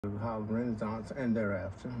of Harlem Renaissance and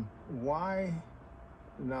thereafter. Why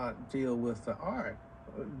not deal with the art?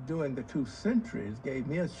 During the 2 centuries gave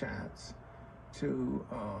me a chance to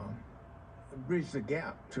bridge the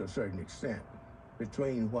gap to a certain extent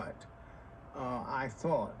between what I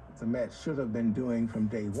thought the Met should have been doing from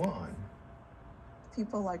day one.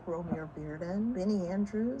 People like Romeo Bearden, Benny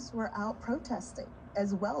Andrews were out protesting,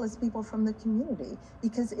 as well as people from the community,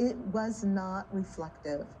 because it was not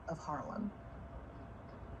reflective of Harlem.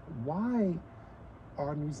 Why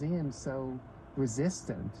are museums so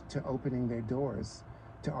resistant to opening their doors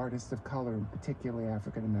to artists of color, and particularly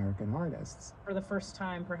African-American artists? For the first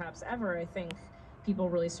time, perhaps ever, I think people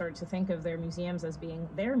really started to think of their museums as being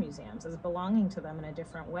their museums, as belonging to them in a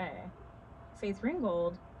different way. Faith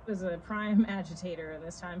Ringgold was a prime agitator in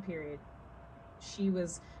this time period. She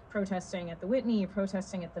was protesting at the Whitney,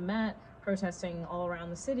 protesting at the Met, protesting all around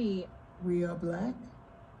the city. We are Black,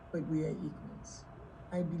 but we are equals.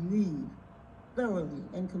 I believe thoroughly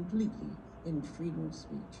and completely in freedom of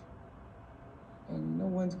speech. And no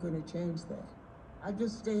one's going to change that. I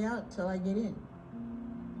just stay out till I get in.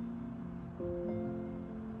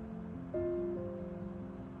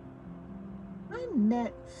 I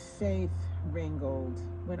met Faith Ringgold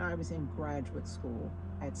when I was in graduate school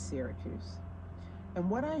at Syracuse. And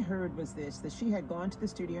what I heard was this, that she had gone to the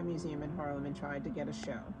Studio Museum in Harlem and tried to get a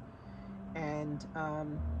show. And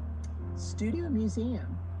Studio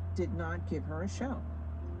Museum did not give her a show.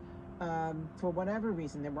 For whatever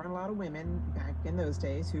reason, there weren't a lot of women back in those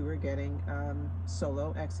days who were getting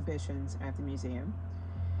solo exhibitions at the museum.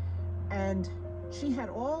 And she had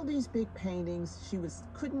all these big paintings. She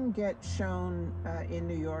couldn't get shown in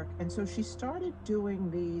New York. And so she started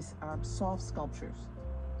doing these soft sculptures.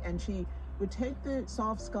 And she would take the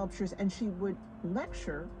soft sculptures and she would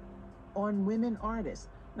lecture on women artists.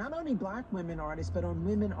 Not only Black women artists, but on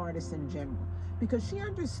women artists in general. Because she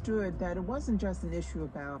understood that it wasn't just an issue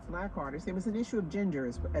about Black artists, it was an issue of gender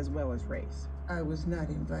as well as race. I was not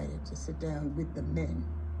invited to sit down with the men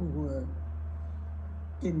who were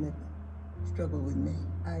in the struggle with me.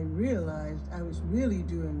 I realized I was really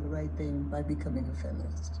doing the right thing by becoming a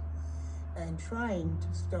feminist and trying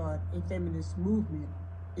to start a feminist movement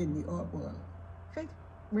in the art world. Faith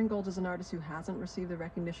Ringgold is an artist who hasn't received the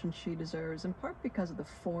recognition she deserves, in part because of the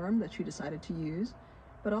form that she decided to use,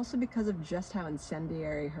 but also because of just how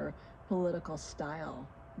incendiary her political style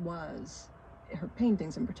was, her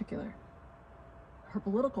paintings in particular. Her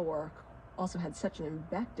political work also had such an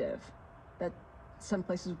invective that some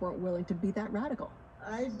places weren't willing to be that radical.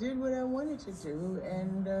 I did what I wanted to do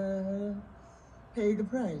and paid the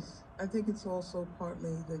price. I think it's also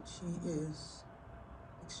partly that she is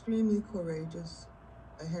extremely courageous,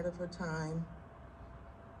 ahead of her time,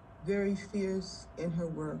 very fierce in her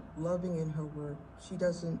work, loving in her work. She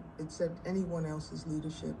doesn't accept anyone else's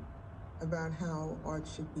leadership about how art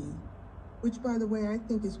should be, which, by the way, I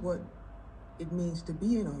think is what it means to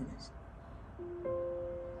be an artist.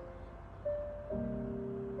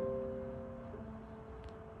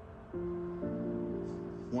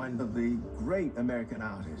 One of the great American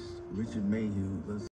artists, Richard Mayhew, was